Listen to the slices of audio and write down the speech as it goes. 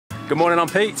Good morning, I'm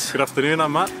Pete. Good afternoon,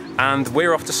 I'm Matt. And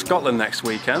we're off to Scotland next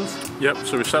weekend. Yep,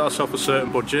 so we set ourselves a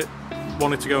certain budget.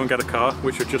 Wanted to go and get a car,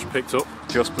 which we've just picked up.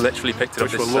 Just literally picked it up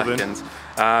this we're second.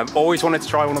 Always wanted to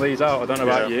try one of these out, I don't know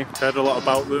about you. Heard a lot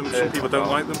about them, some people don't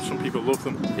like them, some people love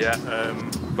them. Yeah,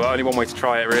 but only one way to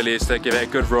try it really is to give it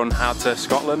a good run out to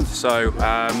Scotland. So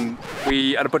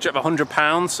we had a budget of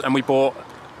 £100 and we bought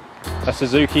a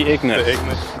Suzuki Ignis. The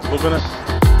Ignis, loving it.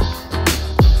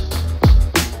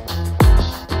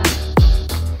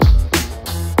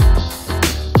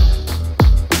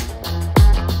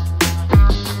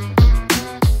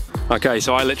 Okay,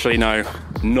 so I literally know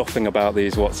nothing about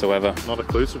these whatsoever. Not a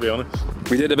clue, to be honest.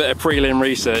 We did a bit of prelim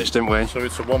research, didn't we? So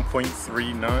it's a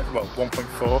 1.39, well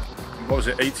 1.4, what was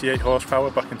it, 88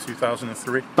 horsepower back in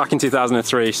 2003? Back in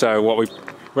 2003, so what we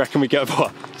reckon we get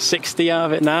what, 60 out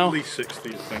of it now? At least 60,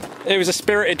 I think. It was a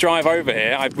spirited drive over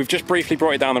here. We've just briefly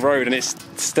brought it down the road and it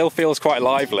still feels quite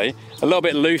lively. A little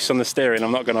bit loose on the steering,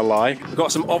 I'm not gonna lie. We've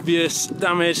got some obvious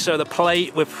damage, so the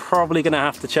plate, we're probably gonna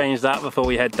have to change that before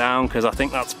we head down because I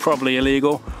think that's probably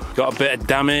illegal. Got a bit of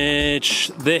damage.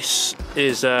 This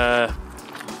is, I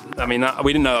mean,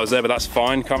 we didn't know that was there, but that's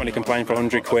fine. Can't really complain for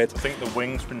 100 quid. I think the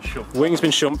wing's been shumped. Wing's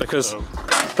been shumped because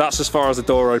that's as far as the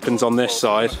door opens on this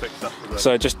side.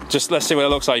 So just let's see what it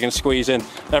looks like. You can squeeze in.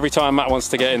 Every time Matt wants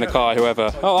to get in the car,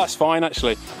 whoever. Oh, that's fine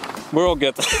actually. We're all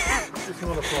good.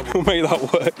 We'll make that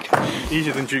work.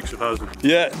 Easier than Dukes of Hazzard.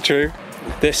 Yeah, true.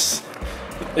 This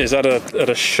is at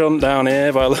a shunt down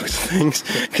here by the looks of things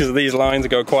because these lines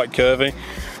go quite curvy.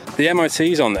 The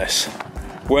MOTs on this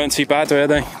weren't too bad, were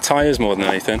they? Tyres more than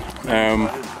anything. So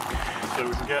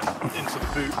we can get into the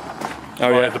boot. Oh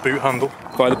yeah, the boot handle.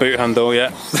 By the boot handle,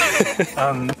 yeah.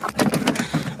 And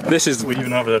this is. We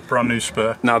even have a brand new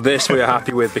spare. Now this we are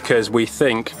happy with because we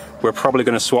think we're probably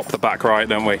going to swap the back right,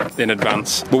 don't we, in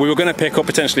advance. But we were going to pick up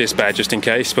potentially a spare just in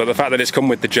case. But the fact that it's come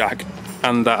with the jack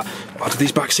and that, did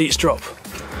these back seats drop?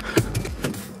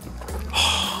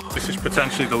 This is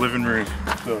potentially the living room.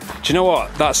 So. Do you know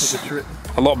what? That's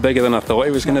a lot bigger than I thought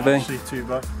it was going to be. Not too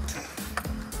bad.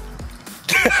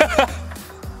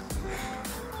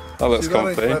 That looks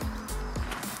comfy.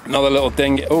 Another little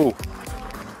ding. Oh,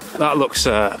 that looks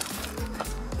got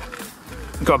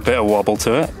a bit of wobble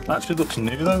to it. Actually looks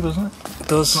new though, doesn't it? It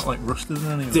does. It's not like rusted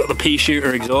or anything. It's got the pea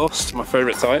shooter exhaust, my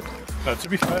favourite type. To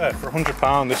be fair, for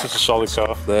 £100, this is a solid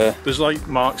car. There's like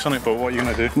marks on it, but what are you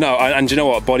going to do? No, and do you know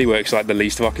what? Bodywork's like the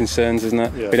least of our concerns, isn't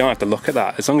it? Yeah. We don't have to look at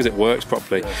that, as long as it works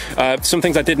properly. Yeah. Some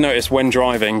things I did notice when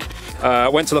driving,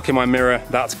 went to look in my mirror,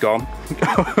 that's gone.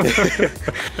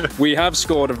 We have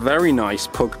scored a very nice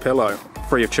pug pillow,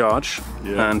 free of charge,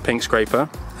 and pink scraper.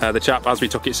 The chap, as we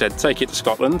took it, said, take it to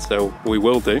Scotland, so we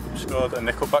will do. We've scored a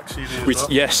Nickelback CD as well.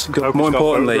 Yes, more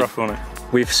importantly,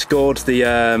 we've scored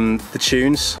the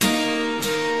tunes.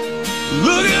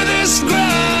 Look at this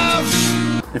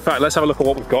graph. In fact, let's have a look at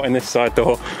what we've got in this side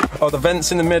door. Oh, the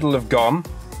vents in the middle have gone.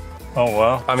 Oh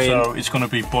wow. I mean, so it's going to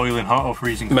be boiling hot or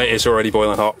freezing cold? Mate, it's already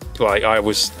boiling hot. Like, I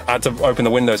had to open the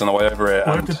windows on the way over here.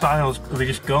 Where have the dials, are they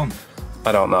just gone?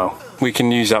 I don't know. We can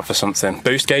use that for something.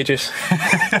 Boost gauges.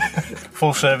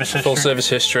 Full service history. Full service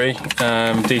history.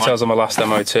 Details on my last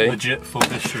MOT. Legit full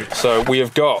history. So we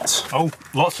have got... Oh,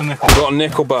 lots of nickel. We've got a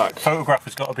Nickelback. Photograph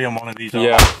has got to be on one of these.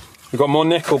 Yeah. We've got more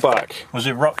Nickelback. Was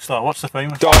it Rockstar? What's the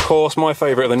famous? Dark Horse, my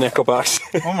favourite of the Nickelbacks.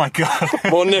 Oh my god.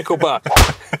 More Nickelback.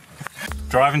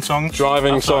 Driving songs.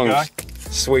 Driving songs.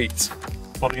 Sweet.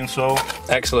 Body and Soul.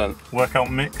 Excellent.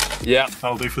 Workout mix. Yeah.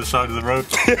 That'll do for the side of the road.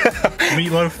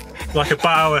 Meatloaf. Like a bat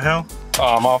out of hell.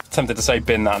 Oh, I'm tempted to say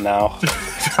bin that now.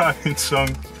 Driving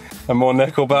song. And more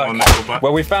Nickelback. More Nickelback.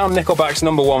 Well, we found Nickelback's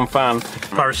 #1 fan.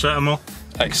 Paracetamol.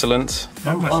 Excellent.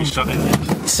 Oh,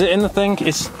 sit in the thing.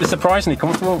 It's surprisingly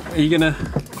comfortable. Are you gonna?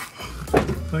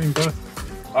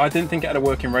 I didn't think it had a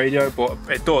working radio, but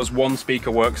it does. One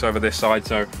speaker works over this side,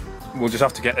 so we'll just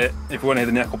have to get it if we want to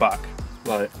hear the Nickelback.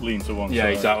 Like lean to one side. Yeah,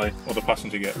 exactly. Or the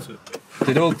passenger gets it.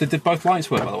 Did both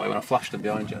lights work, by the way, when I flashed them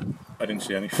behind you? I didn't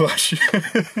see any flash.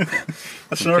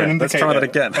 I saw an indicator. Let's try that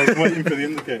again. I was waiting for the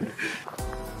indicator.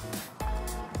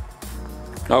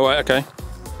 Oh, right, okay.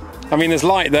 I mean, there's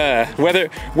light there. Whether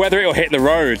it'll hit the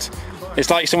road, it's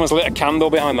like someone's lit a candle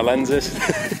behind the lenses.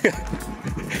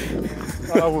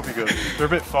 That would be good. They're a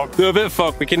bit fogged. They're a bit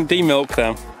fogged. We can demilk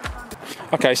them.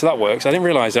 Okay, so that works. I didn't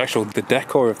realise the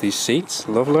decor of these seats.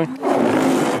 Lovely.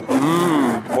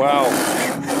 Wow.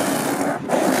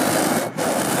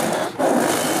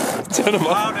 Turn them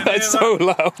off. It's so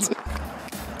loud.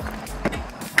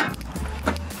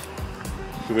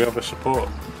 Do we have a support?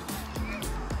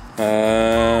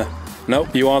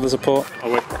 Nope, you are the support.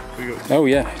 Oh wait, we go. Oh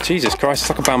yeah, Jesus Christ, it's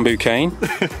like a bamboo cane.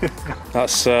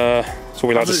 That's That's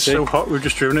what we like to see. It's so hot, we've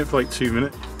just driven it for like 2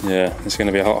 minutes. Yeah, it's going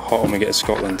to be hot when we get to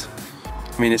Scotland.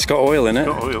 I mean, it's got oil in it. It's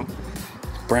got oil.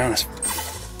 It's brown as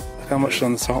Look how much is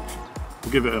on the top.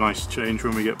 We'll give it a nice change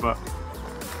when we get back.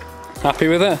 Happy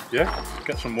with it? Yeah,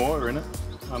 get some water in it.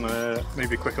 And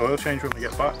maybe a quick oil change when we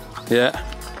get back. Yeah,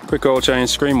 quick oil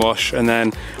change, screen wash, and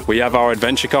then we have our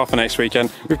adventure car for next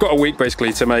weekend. We've got a week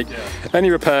basically to make any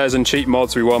repairs and cheap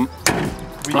mods we want.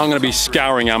 I'm going to be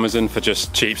scouring Amazon for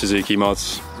just cheap Suzuki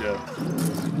mods. Yeah.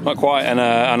 Not quite an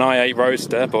i8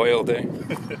 Roadster, but it'll do.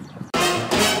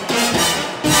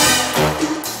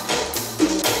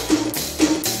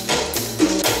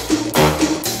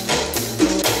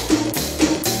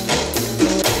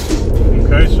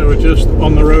 Okay, so we're just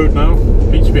on the road now.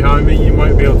 Pete's behind me, you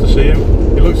might be able to see him.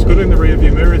 He looks good in the rear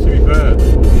view mirror, to be fair.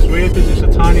 It's weird because it's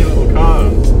a tiny little car,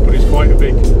 but it's quite a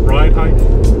big ride height.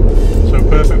 So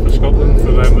perfect for Scotland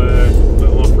for them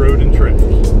little off-roading trips.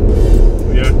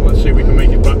 But yeah, let's see if we can make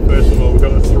it back first of all. We've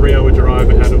got a 3-hour drive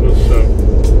ahead of us, so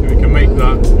if we can make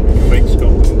that, we can make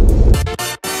Scotland.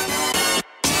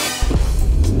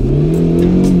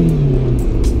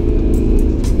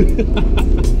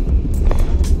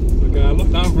 I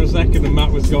looked down for a second and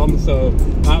Matt was gone, so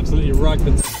I absolutely ragged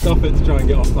and stuff it to try and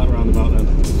get off that roundabout then.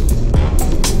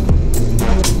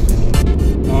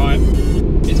 Alright,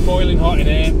 it's boiling hot in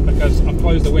here because I've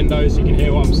closed the windows so you can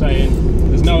hear what I'm saying.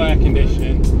 There's no air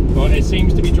conditioning, but it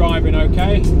seems to be driving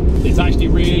okay. It's actually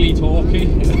really torquey.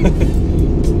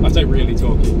 I say really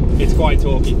torquey. It's quite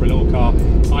torquey for a little car.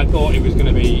 I thought it was going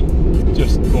to be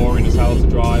just boring as hell to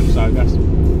drive, so that's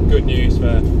good news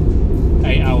for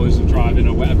 8 hours of driving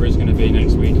or whatever it's going to be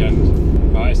next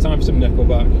weekend. Right, it's time for some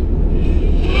Nickelback.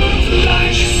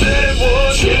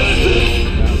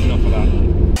 That's enough of that.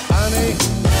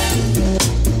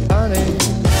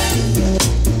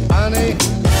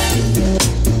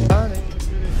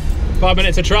 5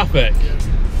 minutes of traffic.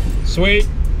 Sweet.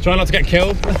 Try not to get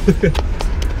killed.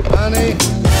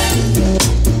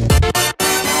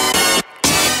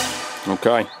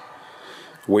 Okay,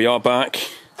 we are back.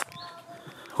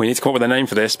 We need to come up with a name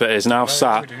for this, but it's now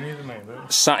sat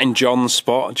in John's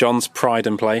spot, John's pride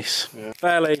and place. Yeah.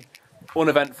 Fairly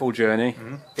uneventful journey.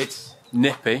 It's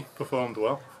nippy. Performed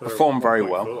well. Performed very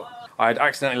well. I had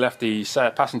accidentally left the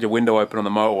passenger window open on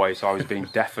the motorway, so I was being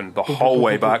deafened the whole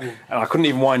way back, and I couldn't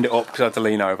even wind it up because I had to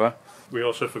lean over. We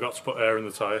also forgot to put air in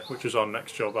the tyre, which is our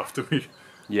next job after the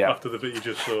bit you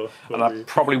just saw. And I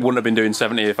probably wouldn't have been doing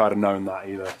 70 if I'd have known that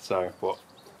either. So, but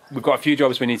we've got a few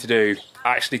jobs we need to do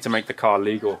actually to make the car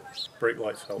legal. Brake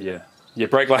lights help. Yeah,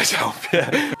 brake lights help.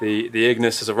 Yeah. The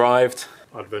Ignis has arrived.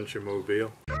 Adventure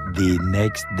mobile. The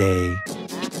next day.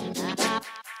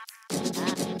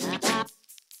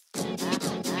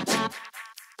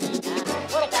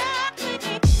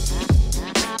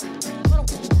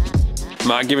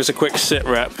 Matt, give us a quick sit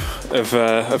rep of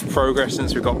progress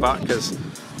since we got back, because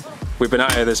we've been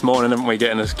out here this morning, haven't we,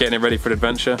 getting it ready for an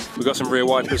adventure. We've got some rear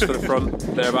wipers for the front.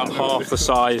 They're about half the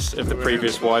size of the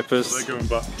previous wipers. So they're going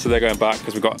back. So they're going back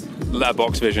because we've got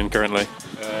letterbox vision currently.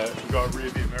 We've got a rear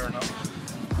view mirror now.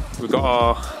 We've got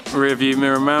our rear view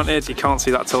mirror mounted. You can't see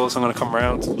that at all, so I'm going to come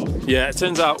around. Yeah, it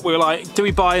turns out we were like, do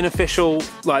we buy an official,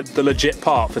 like the legit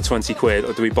part for 20 quid,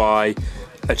 or do we buy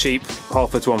a cheap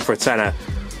Halfords one for a tenner?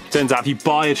 Turns out if you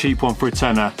buy a cheap one for a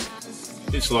tenner,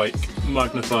 it's like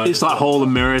magnified. it's like hole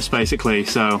and mirrors basically,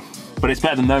 so, but it's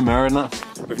better than no mirror in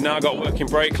that. We've now got working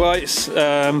brake lights.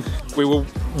 We were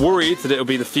worried that it'll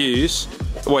be the fuse.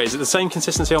 Wait, is it the same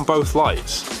consistency on both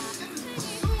lights?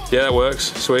 Yeah, that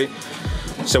works, sweet.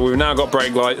 So we've now got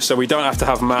brake lights, so we don't have to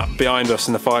have Matt behind us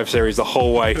in the 5 Series the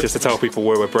whole way just to tell people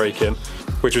where we're braking,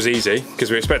 which was easy, because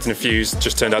we were expecting a fuse,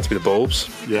 just turned out to be the bulbs.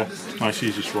 Yeah, nice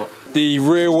easy swap. The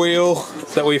rear wheel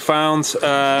that we found,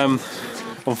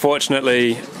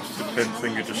 unfortunately, The pin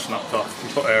finger just snapped off. We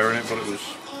put air in it, but it was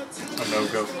a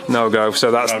no-go. No-go,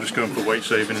 so that's... I'm just going for weight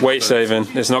saving. Weight saving.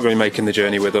 It's not going to be making the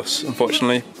journey with us,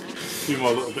 unfortunately. A few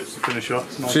more little bits to finish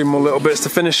off. A few more little bits to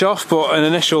finish off, but an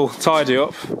initial tidy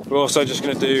up. We're also just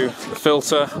going to do the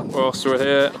filter whilst we're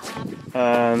here,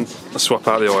 and swap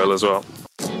out the oil as well.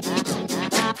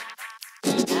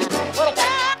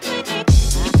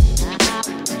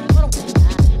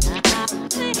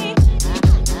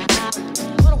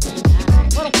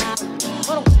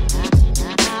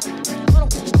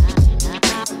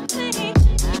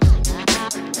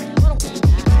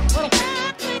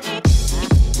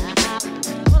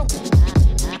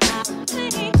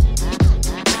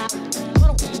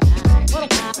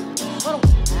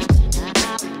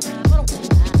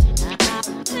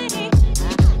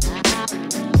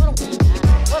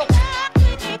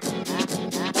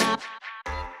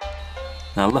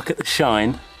 Now look at the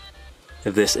shine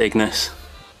of this Ignis.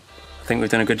 I think we've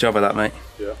done a good job of that, mate.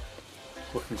 Yeah,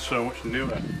 looking so much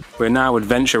newer. We're now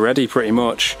adventure ready pretty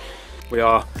much. We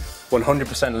are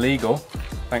 100% legal,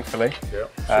 thankfully. Yeah,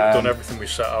 so we've done everything we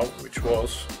set out, which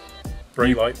was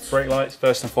brake lights. Brake lights,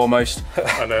 first and foremost.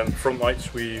 And then front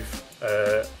lights we've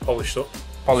polished up.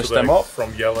 Polished so them up.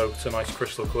 From yellow to nice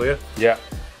crystal clear. Yeah.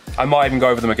 I might even go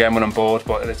over them again when I'm bored,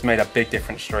 but it's made a big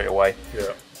difference straight away.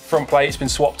 Yeah. Front plate's been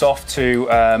swapped off to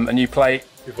a new plate.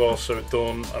 We've also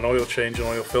done an oil change and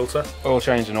oil filter. Oil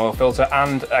change and oil filter,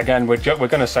 and again, we're going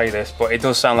to say this, but it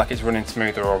does sound like it's running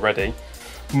smoother already.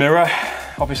 Mirror,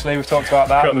 obviously we've talked about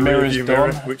that. Got the Mirror's rearview done.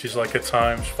 mirror, which is like a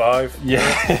 ×5. Yeah.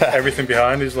 Everything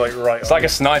behind is like right. It's like a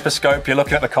sniper scope. You're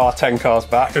looking at the car 10 cars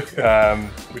back.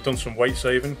 We've done some weight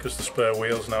saving because the spare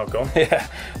wheel's now gone. Yeah,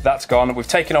 that's gone. We've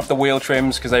taken off the wheel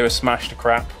trims because they were smashed to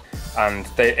crap, and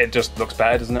it just looks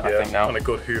better, doesn't it? Yeah, I think now. And a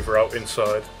good hoover out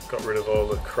inside. Got rid of all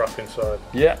the crap inside.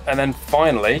 Yeah, and then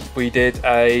finally we did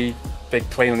a big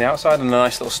clean on the outside and a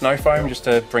nice little snow foam just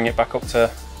to bring it back up to.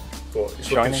 But it's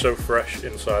shiny. looking so fresh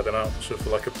inside and out. So for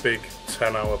like a big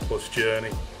 10-hour plus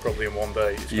journey, probably in one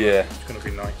day, it's going to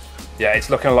be nice. Yeah, it's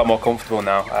looking a lot more comfortable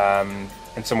now,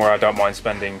 and somewhere I don't mind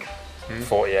spending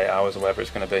 48 hours or whatever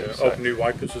it's going to be. Yeah. So. Oh, new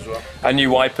wipers as well. And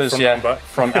new wipers, Front yeah. and back.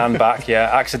 Front and back, yeah.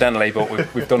 Accidentally, but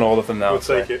we've done all of them now. We'll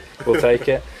take it. We'll take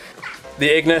it.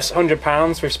 The Ignis,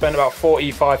 £100. We've spent about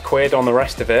 45 quid on the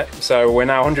rest of it. So we're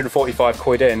now 145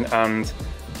 quid in, and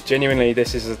genuinely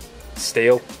this is a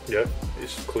steal. Yeah,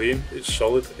 it's clean, it's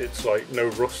solid, it's like no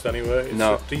rust anywhere. It's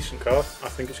a decent car. I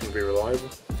think it's going to be reliable.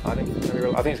 I think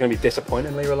it's going to be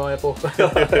disappointingly reliable. For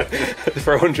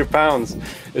 £100,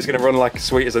 it's going to run like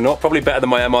sweet as a nut. Probably better than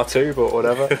my MR2, but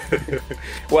whatever.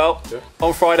 Well,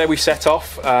 on Friday we set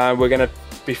off. We're going to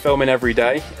be filming every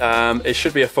day. It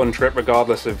should be a fun trip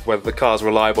regardless of whether the car's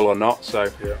reliable or not. So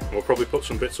yeah, we'll probably put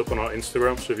some bits up on our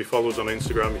Instagram. So if you follow us on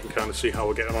Instagram, you can kind of see how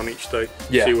we're getting on each day.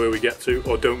 Yeah. See where we get to,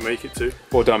 or don't make it to.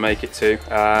 Or don't make it to.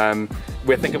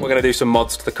 We're thinking we're going to do some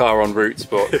mods to the car on routes,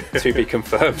 but to be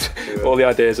confirmed. Yeah. All the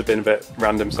ideas have been a bit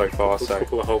random so far. A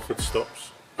couple of Halford stops.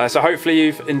 So hopefully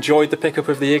you've enjoyed the pickup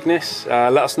of the Ignis.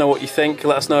 Let us know what you think.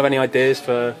 Let us know of any ideas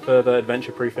for further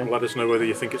adventure proofing. Let us know whether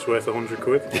you think it's worth 100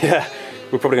 quid. Yeah,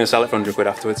 we're probably going to sell it for 100 quid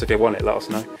afterwards. If you want it, let us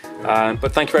know.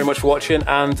 But thank you very much for watching,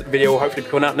 and the video will hopefully be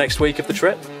coming out next week of the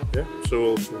trip. Yeah,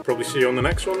 so we'll probably see you on the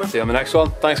next one then. See you on the next one.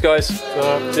 Thanks guys.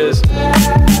 Cheers.